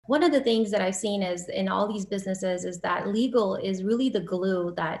one of the things that I've seen is in all these businesses is that legal is really the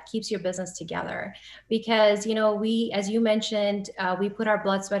glue that keeps your business together. Because, we, as you mentioned, we put our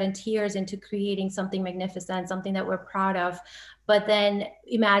blood, sweat, and tears into creating something magnificent, something that we're proud of. But then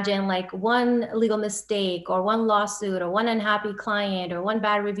imagine like one legal mistake or one lawsuit or one unhappy client or one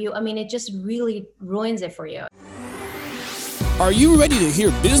bad review. I mean, it just really ruins it for you. Are you ready to hear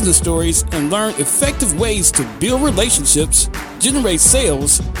business stories and learn effective ways to build relationships, generate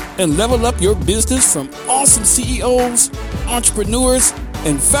sales, and level up your business from awesome CEOs, entrepreneurs,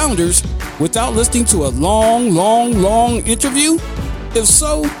 and founders without listening to a long interview? If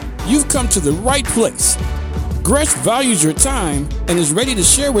so, you've come to the right place. Gresh values your time and is ready to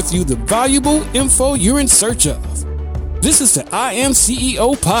share with you the valuable info you're in search of. This is the I Am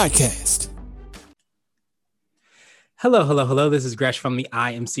CEO podcast. Hello. This is Gresh from the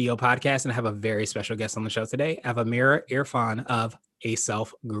I Am CEO podcast, and I have a very special guest on the show today. I have Amira Irfan of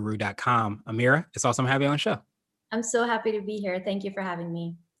aselfguru.com. Amira, it's awesome to have you on the show. I'm so happy to be here. Thank you for having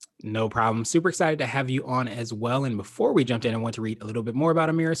me. No problem. Super excited to have you on as well. And before we jumped in, I want to read a little bit more about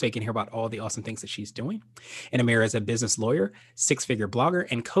Amira so you can hear about all the awesome things that she's doing. And Amira is a business lawyer, six-figure blogger,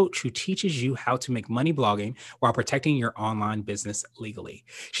 and coach who teaches you how to make money blogging while protecting your online business legally.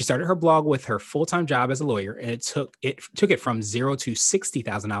 She started her blog with her full-time job as a lawyer, and it took it from $0 to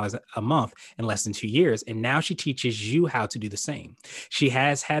 $60,000 a month in less than 2 years. And now she teaches you how to do the same. She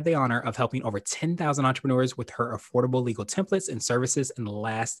has had the honor of helping over 10,000 entrepreneurs with her affordable legal templates and services in the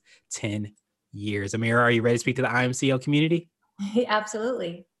last 10 years. Amira, are you ready to speak to the I Am CEO community?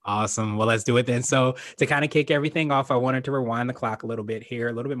 Absolutely. Awesome. Well, let's do it then. So to kind of kick everything off, I wanted to rewind the clock a little bit here,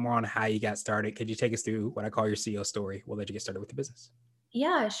 a little bit more on how you got started. Could you take us through what I call your CEO story? We'll let you get started with the business.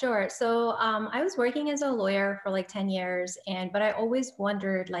 Yeah, sure. So I was working as a lawyer for like 10 years, but I always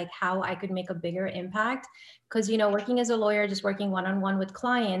wondered like how I could make a bigger impact. Because, working as a lawyer, just working one-on-one with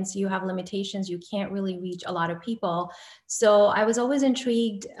clients, you have limitations. You can't really reach a lot of people. So I was always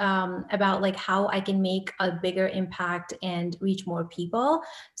intrigued about like how I can make a bigger impact and reach more people.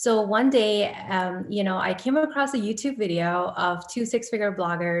 So one day, I came across a YouTube video of two six-figure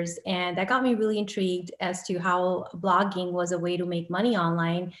bloggers, and that got me really intrigued as to how blogging was a way to make money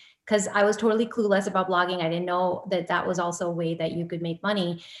online, because I was totally clueless about blogging. I didn't know that that was also a way that you could make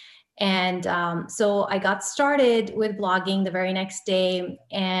money. And so I got started with blogging the very next day,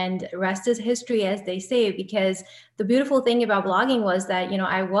 and rest is history, as they say, because the beautiful thing about blogging was that,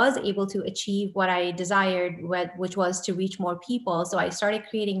 I was able to achieve what I desired, which was to reach more people. So I started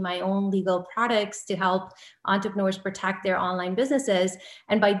creating my own legal products to help entrepreneurs protect their online businesses.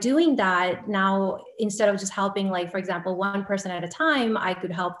 And by doing that, now, instead of just helping, like, for example, one person at a time, I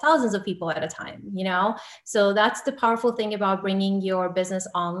could help thousands of people at a time, So that's the powerful thing about bringing your business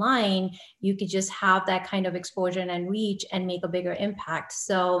online. You could just have that kind of exposure and reach and make a bigger impact.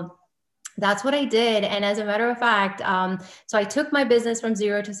 So that's what I did. And as a matter of fact, so I took my business from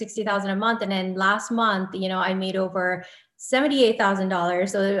 $0 to $60,000 a month. And then last month, I made over $78,000.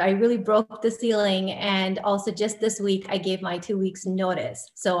 So I really broke the ceiling. And also just this week, I gave my 2 weeks notice.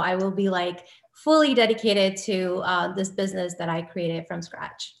 So I will be like fully dedicated to this business that I created from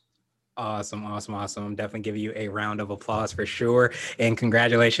scratch. Awesome. I'm definitely giving you a round of applause for sure. And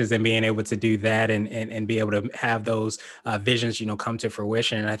congratulations in being able to do that and be able to have those visions, come to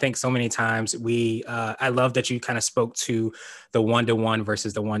fruition. And I think so many times I love that you kind of spoke to the one-to-one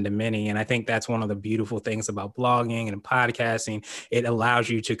versus the one-to-many. And I think that's one of the beautiful things about blogging and podcasting. It allows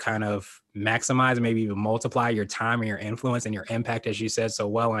you to kind of maximize, maybe even multiply your time and your influence and your impact, as you said so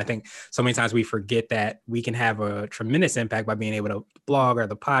well. And I think so many times we forget that we can have a tremendous impact by being able to blog or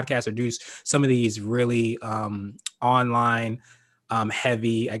the podcast or do some of these really online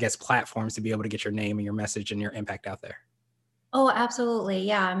heavy, I guess, platforms to be able to get your name and your message and your impact out there. Oh, absolutely.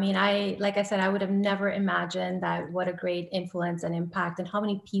 Yeah. I mean, like I said, I would have never imagined that what a great influence and impact and how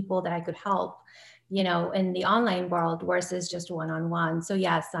many people that I could help, in the online world versus just one-on-one. So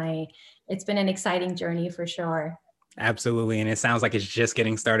yes, it's been an exciting journey for sure. Absolutely. And it sounds like it's just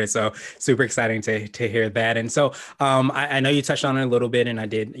getting started. So super exciting to hear that. And so I know you touched on it a little bit, and I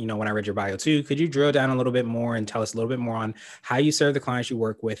did, when I read your bio too. Could you drill down a little bit more and tell us a little bit more on how you serve the clients you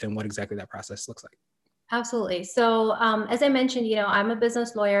work with and what exactly that process looks like? Absolutely. So as I mentioned, I'm a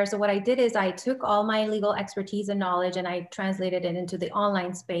business lawyer. So what I did is I took all my legal expertise and knowledge and I translated it into the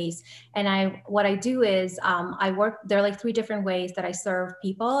online space. And what I do is there are like 3 different ways that I serve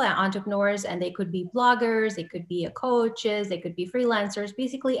people, entrepreneurs, and they could be bloggers, they could be coaches, they could be freelancers,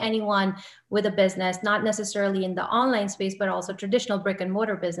 basically anyone with a business, not necessarily in the online space, but also traditional brick and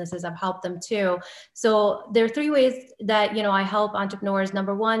mortar businesses. I've helped them too. So there are 3 ways that, I help entrepreneurs.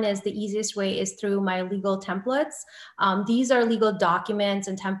 Number 1 is the easiest way is through my legal legal templates. These are legal documents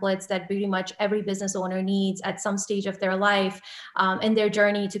and templates that pretty much every business owner needs at some stage of their life in their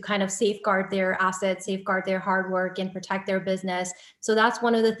journey to kind of safeguard their assets, safeguard their hard work, and protect their business. So that's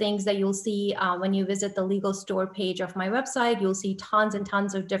one of the things that you'll see when you visit the legal store page of my website. You'll see tons and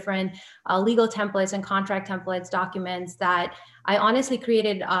tons of different legal templates and contract templates, documents that I honestly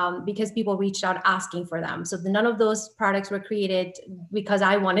created because people reached out asking for them. So none of those products were created because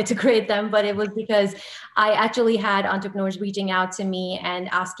I wanted to create them, but it was because I actually had entrepreneurs reaching out to me and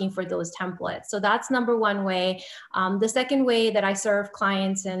asking for those templates. So that's number one way. The second way that I serve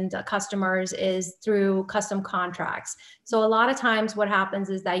clients and customers is through custom contracts. So a lot of times what happens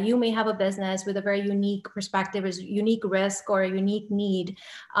is that you may have a business with a very unique perspective, is unique risk or a unique need,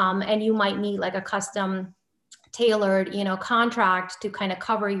 and you might need like a custom tailored, contract to kind of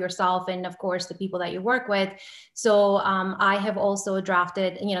cover yourself and of course the people that you work with. So I have also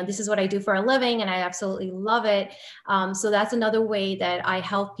drafted, this is what I do for a living and I absolutely love it. So that's another way that I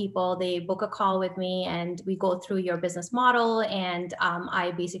help people. They book a call with me and we go through your business model and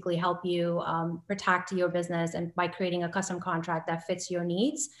I basically help you protect your business and by creating a custom contract that fits your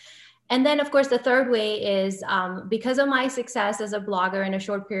needs. And then, of course, the third way is because of my success as a blogger in a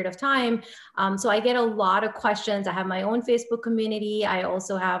short period of time. So I get a lot of questions. I have my own Facebook community. I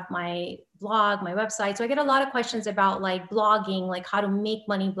also have my blog, my website. So I get a lot of questions about like blogging, like how to make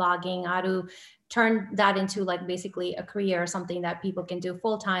money blogging, how to turn that into like basically a career, something that people can do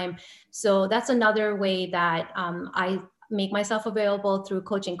full time. So that's another way that I make myself available through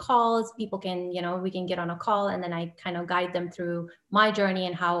coaching calls. People can, we can get on a call and then I kind of guide them through my journey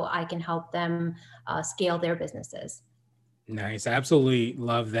and how I can help them scale their businesses. Nice. I absolutely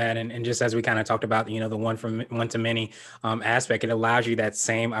love that. And just as we kind of talked about, the one from one to many aspect, it allows you that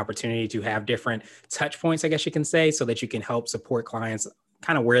same opportunity to have different touch points, I guess you can say, so that you can help support clients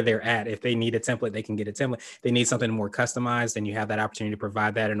kind of where they're at. If they need a template, they can get a template. If they need something more customized, then you have that opportunity to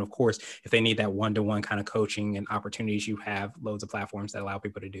provide that. And of course, if they need that one-to-one kind of coaching and opportunities, you have loads of platforms that allow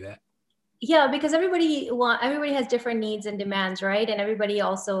people to do that. Yeah, because everybody has different needs and demands, right? And everybody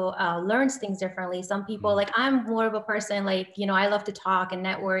also learns things differently. Some people, like I'm more of a person, like, I love to talk and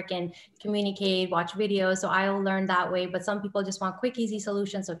network and communicate, watch videos. So I'll learn that way. But some people just want quick, easy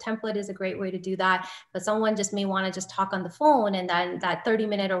solutions. So template is a great way to do that. But someone just may want to just talk on the phone and then that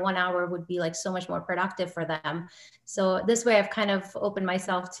 30-minute or 1 hour would be like so much more productive for them. So this way I've kind of opened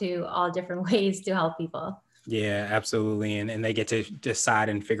myself to all different ways to help people. Yeah, absolutely. And they get to decide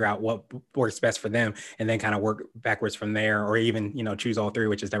and figure out what works best for them and then kind of work backwards from there, or even, choose all three,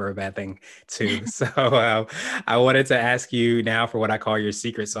 which is never a bad thing too. So I wanted to ask you now for what I call your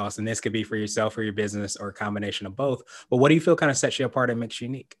secret sauce. And this could be for yourself or your business or a combination of both. But what do you feel kind of sets you apart and makes you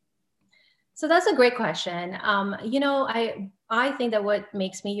unique? So that's a great question. I think that what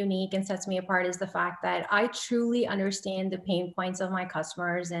makes me unique and sets me apart is the fact that I truly understand the pain points of my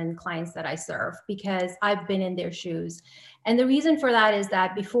customers and clients that I serve because I've been in their shoes. And the reason for that is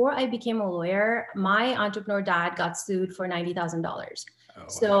that before I became a lawyer, my entrepreneur dad got sued for $90,000. Oh, wow.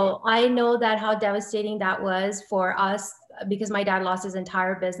 So I know that how devastating that was for us because my dad lost his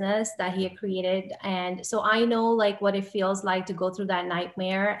entire business that he had created. And so I know like what it feels like to go through that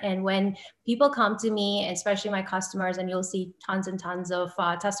nightmare. And when people come to me, especially my customers, and you'll see tons and tons of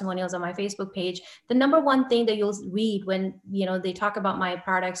testimonials on my Facebook page, the number one thing that you'll read when, they talk about my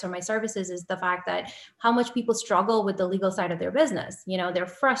products or my services is the fact that how much people struggle with the legal side of their business. They're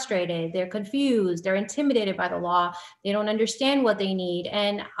frustrated, they're confused, they're intimidated by the law, they don't understand what they need.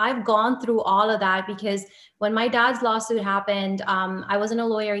 And I've gone through all of that because when my dad's lawsuit happened, I wasn't a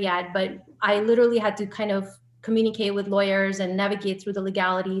lawyer yet, but I literally had to kind of communicate with lawyers and navigate through the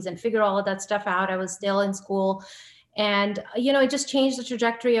legalities and figure all of that stuff out. I was still in school. And, it just changed the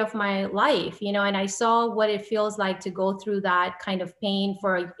trajectory of my life, and I saw what it feels like to go through that kind of pain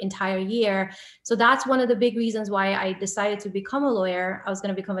for an entire year. So that's one of the big reasons why I decided to become a lawyer. I was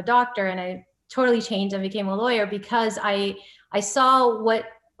going to become a doctor and I totally changed and became a lawyer because I saw what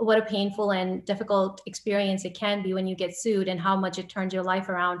a painful and difficult experience it can be when you get sued and how much it turns your life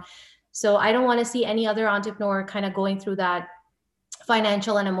around. So I don't want to see any other entrepreneur kind of going through that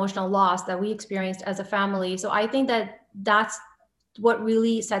financial and emotional loss that we experienced as a family. So I think that that's what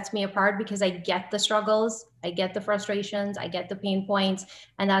really sets me apart because I get the struggles, I get the frustrations, I get the pain points.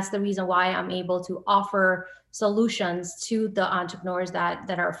 And that's the reason why I'm able to offer solutions to the entrepreneurs that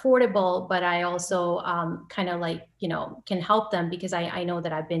are affordable, but I also kind of like, can help them because I know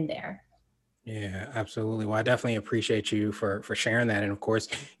that I've been there. Yeah, absolutely. Well, I definitely appreciate you for sharing that. And of course,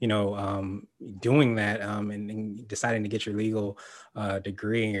 doing that and deciding to get your legal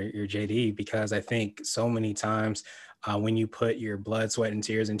degree or your JD, because I think so many times when you put your blood, sweat, and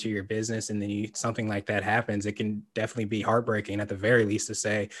tears into your business, and then something like that happens, it can definitely be heartbreaking at the very least to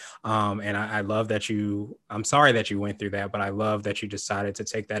say. And I love that I'm sorry that you went through that, but I love that you decided to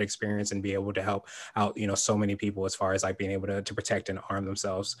take that experience and be able to help out, so many people as far as like being able to protect and arm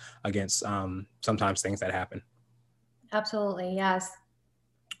themselves against sometimes things that happen. Absolutely. Yes.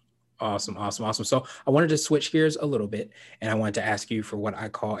 Awesome. So I wanted to switch gears a little bit, and I wanted to ask you for what I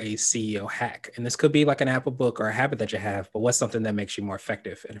call a CEO hack. And this could be like an Apple book or a habit that you have, but what's something that makes you more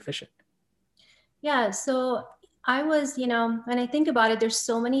effective and efficient? Yeah. So I was, when I think about it, there's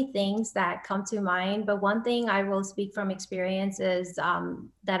so many things that come to mind. But one thing I will speak from experience is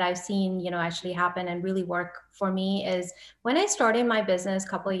that I've seen, actually happen and really work for me is when I started my business a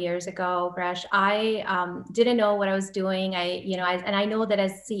couple of years ago, Gresh, I didn't know what I was doing. And I know that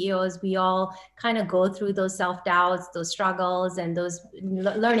as CEOs, we all kind of go through those self-doubts, those struggles, and those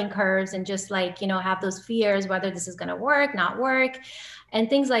learning curves, and just like, have those fears, whether this is going to work, not work, and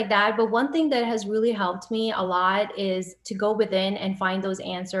things like that. But one thing that has really helped me a lot is to go within and find those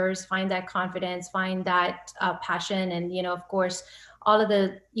answers, find that confidence, find that passion, and of course, all of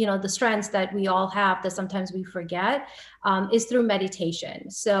the the strengths that we all have that sometimes we forget is through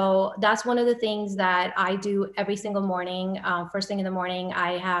meditation. So that's one of the things that I do every single morning. First thing in the morning,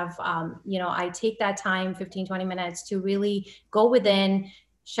 I have I take that time, 15-20 minutes, to really go within,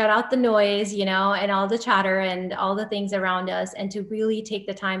 shut out the noise, and all the chatter and all the things around us, and to really take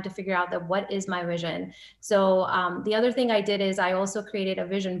the time to figure out that what is my vision. So the other thing I did is I also created a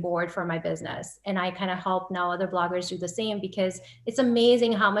vision board for my business, and I kind of help now other bloggers do the same, because it's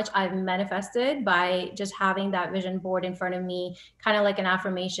amazing how much I've manifested by just having that vision board in front of me, kind of like an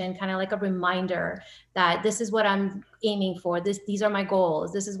affirmation, kind of like a reminder that this is what I'm aiming for. These are my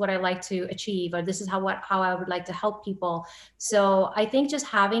goals. This is what I like to achieve, or this is how I would like to help people. So I think just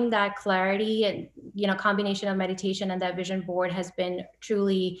having that clarity and combination of meditation and that vision board has been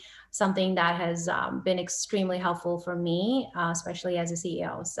truly something that has been extremely helpful for me, especially as a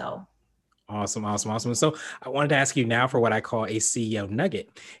CEO. So. Awesome. So I wanted to ask you now for what I call a CEO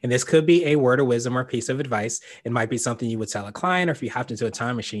nugget. And this could be a word of wisdom or piece of advice. It might be something you would tell a client, or if you hopped into a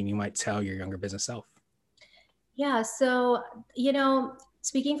time machine, you might tell your younger business self. Yeah. So,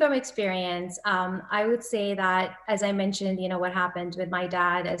 speaking from experience, I would say that, as I mentioned, what happened with my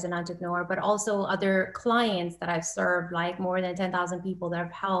dad as an entrepreneur, but also other clients that I've served, like more than 10,000 people that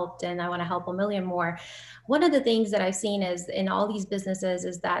I've helped, and I want to help a million more. One of the things that I've seen is in all these businesses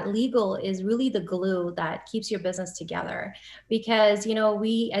is that legal is really the glue that keeps your business together. Because,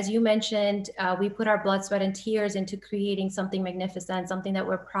 we, as you mentioned, we put our blood, sweat, and tears into creating something magnificent, something that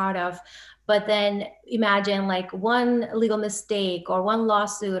we're proud of. But then imagine like one legal mistake or one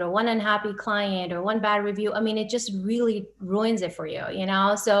lawsuit or one unhappy client or one bad review. I mean, it just really ruins it for you,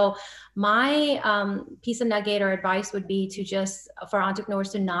 So my piece of nugget or advice would be to just, for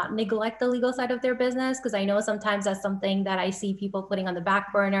entrepreneurs, to not neglect the legal side of their business. Because I know sometimes that's something that I see people putting on the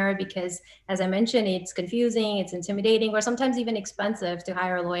back burner because, as I mentioned, it's confusing, it's intimidating, or sometimes even expensive to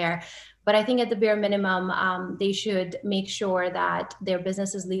hire a lawyer. But I think at the bare minimum, they should make sure that their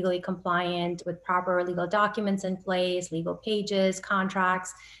business is legally compliant with proper legal documents in place, legal pages,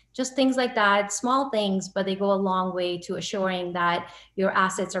 contracts, just things like that, small things, but they go a long way to assuring that your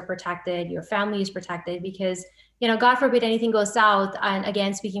assets are protected, your family is protected, because, God forbid anything goes south. And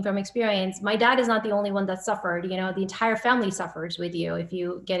again, speaking from experience, my dad is not the only one that suffered, the entire family suffers with you if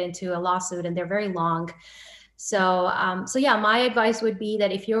you get into a lawsuit, and they're very long. So, yeah, my advice would be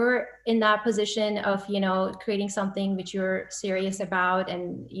that if you're in that position of, creating something which you're serious about,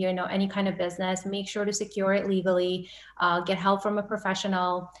 and, any kind of business, make sure to secure it legally, get help from a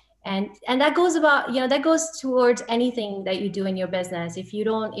professional. And that goes about, that goes towards anything that you do in your business. If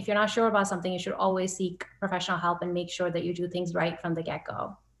you're not sure about something, you should always seek professional help and make sure that you do things right from the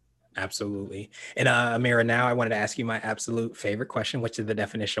get-go. Absolutely. And Amira, now I wanted to ask you my absolute favorite question, which is the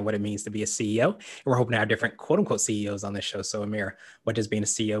definition of what it means to be a CEO. And we're hoping to have different quote unquote CEOs on this show. So Amira, what does being a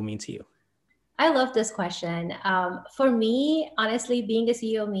CEO mean to you? I love this question. For me, honestly, being a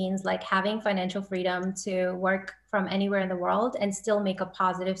CEO means like having financial freedom to work from anywhere in the world and still make a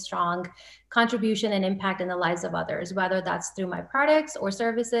positive, strong contribution and impact in the lives of others, whether that's through my products or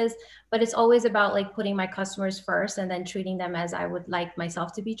services. But it's always about like putting my customers first and then treating them as I would like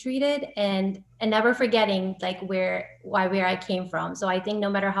myself to be treated, and never forgetting like where I came from. So I think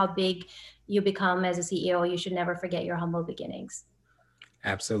no matter how big you become as a CEO, you should never forget your humble beginnings.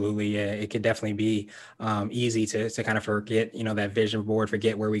 Absolutely. Yeah. It could definitely be easy to kind of forget, that vision board,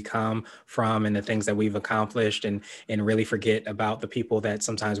 forget where we come from and the things that we've accomplished and really forget about the people that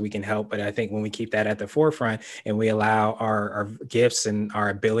sometimes we can help. But I think when we keep that at the forefront and we allow our gifts and our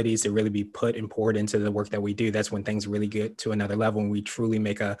abilities to really be put and poured into the work that we do, that's when things really get to another level and we truly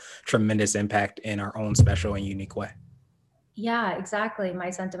make a tremendous impact in our own special and unique way. Yeah, exactly.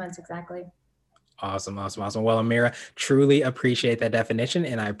 My sentiments, exactly. Awesome. Well, Amira, truly appreciate that definition,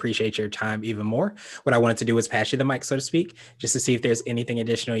 and I appreciate your time even more. What I wanted to do was pass you the mic, so to speak, just to see if there's anything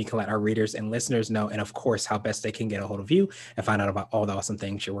additional you can let our readers and listeners know, and of course, how best they can get a hold of you and find out about all the awesome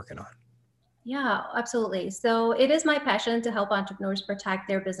things you're working on. Yeah, absolutely. So it is my passion to help entrepreneurs protect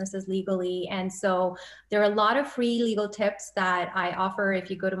their businesses legally. And so there are a lot of free legal tips that I offer.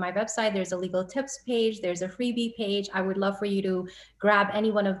 If you go to my website, there's a legal tips page, there's a freebie page. I would love for you to grab any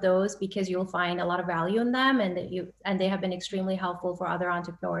one of those because you'll find a lot of value in them and they have been extremely helpful for other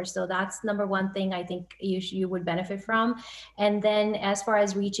entrepreneurs. So that's number one thing I think you would benefit from. And then as far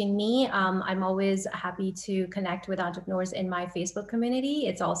as reaching me, I'm always happy to connect with entrepreneurs in my Facebook community.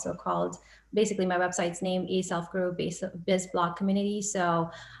 It's also called, basically my website's name, A Self-Grow Biz Blog Community. So,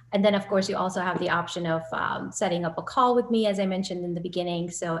 and then of course you also have the option of setting up a call with me, as I mentioned in the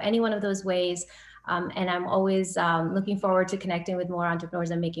beginning. So any one of those ways, and I'm always looking forward to connecting with more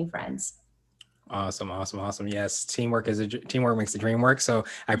entrepreneurs and making friends. Awesome. Yes, teamwork makes the dream work. So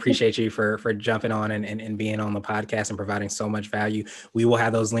I appreciate you for jumping on and being on the podcast and providing so much value. We will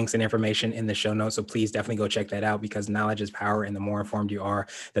have those links and information in the show notes. So please definitely go check that out because knowledge is power. And the more informed you are,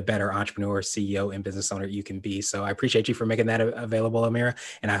 the better entrepreneur, CEO, and business owner you can be. So I appreciate you for making that available, Amira.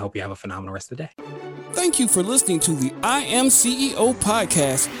 And I hope you have a phenomenal rest of the day. Thank you for listening to the I Am CEO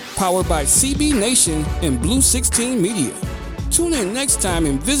podcast, powered by CB Nation and Blue 16 Media. Tune in next time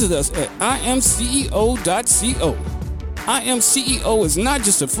and visit us at imceo.co. I Am CEO is not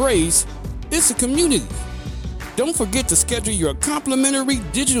just a phrase, it's a community. Don't forget to schedule your complimentary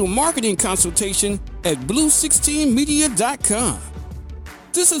digital marketing consultation at blue16media.com.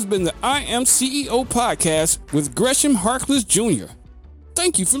 This has been the I Am CEO podcast with Gresham Harkless Jr.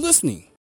 Thank you for listening.